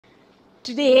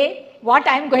Today, what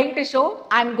I am going to show?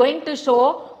 I am going to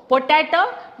show potato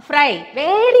fry.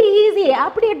 Very easy.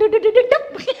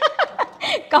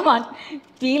 Come on,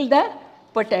 peel the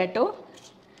potato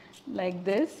like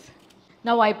this.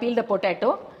 Now I peel the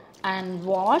potato and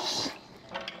wash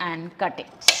and cut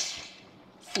it.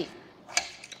 See,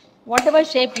 whatever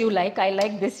shape you like, I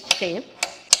like this shape.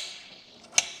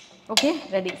 Okay,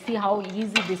 ready. See how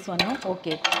easy this one, no?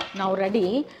 Okay, now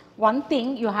ready. One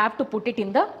thing, you have to put it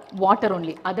in the water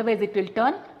only, otherwise it will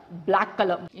turn black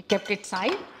color. You kept it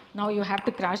side. Now you have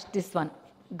to crush this one,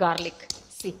 garlic.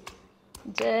 See,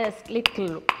 just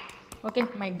little. Okay,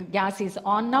 my gas is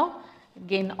on now.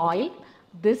 Again oil.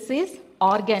 This is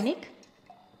organic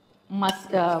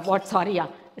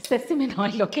sesame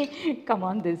oil. Okay, come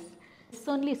on, this. It's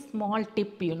only small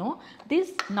tip, you know.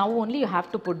 This now only you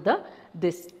have to put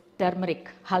this turmeric,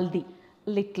 haldi,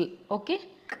 little. Okay.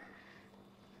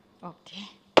 Okay.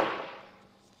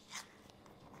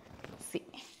 See.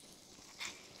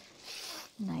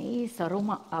 Nice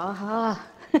aroma. Aha.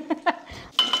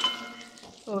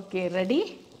 Okay,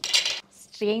 ready?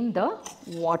 Strain the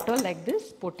water like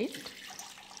this. Put it.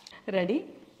 Ready?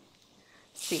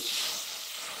 See.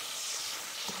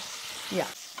 Yeah.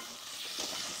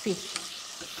 See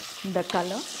the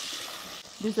color.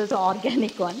 This is the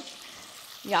organic one.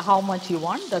 Yeah, how much you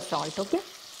want the salt, okay?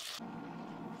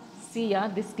 See, yeah,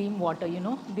 this steam water, you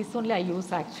know, this only I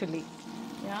use actually.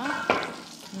 Yeah.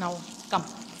 Now, come,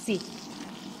 see.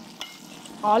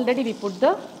 Already we put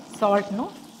the salt,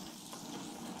 no?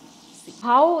 See.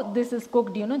 How this is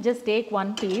cooked, you know, just take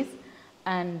one piece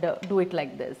and do it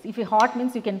like this. If it hot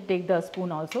means you can take the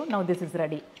spoon also. Now this is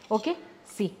ready, okay?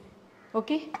 See,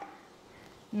 okay?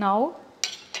 Now,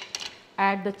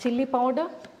 add the chili powder.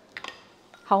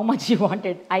 How much you want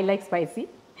it? I like spicy.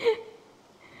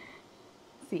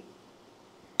 See.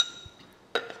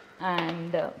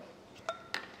 And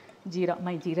jeera.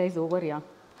 My jeera is over, yeah.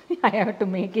 I have to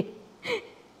make it.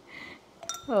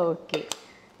 Okay.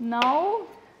 Now,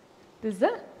 this is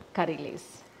a curry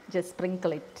leaves. Just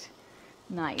sprinkle it.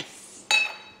 Nice.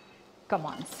 Come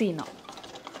on, see now.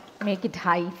 Make it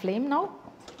high flame now.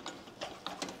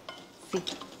 See.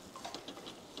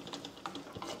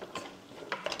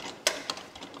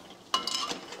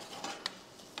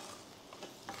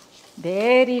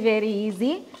 Very, very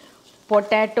easy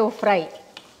potato fry,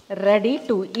 ready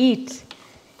to eat.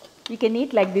 You can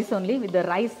eat like this only with the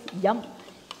rice, yum.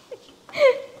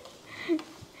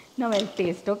 Now I'll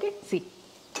taste, okay? See,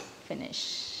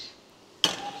 finish.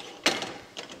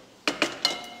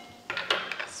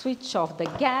 Switch off the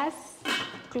gas,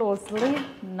 close lid.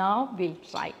 Now we'll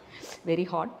try. Very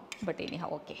hot, but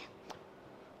anyhow, okay.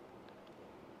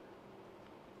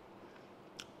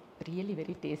 Really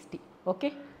very tasty,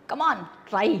 okay? Come on,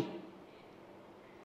 try.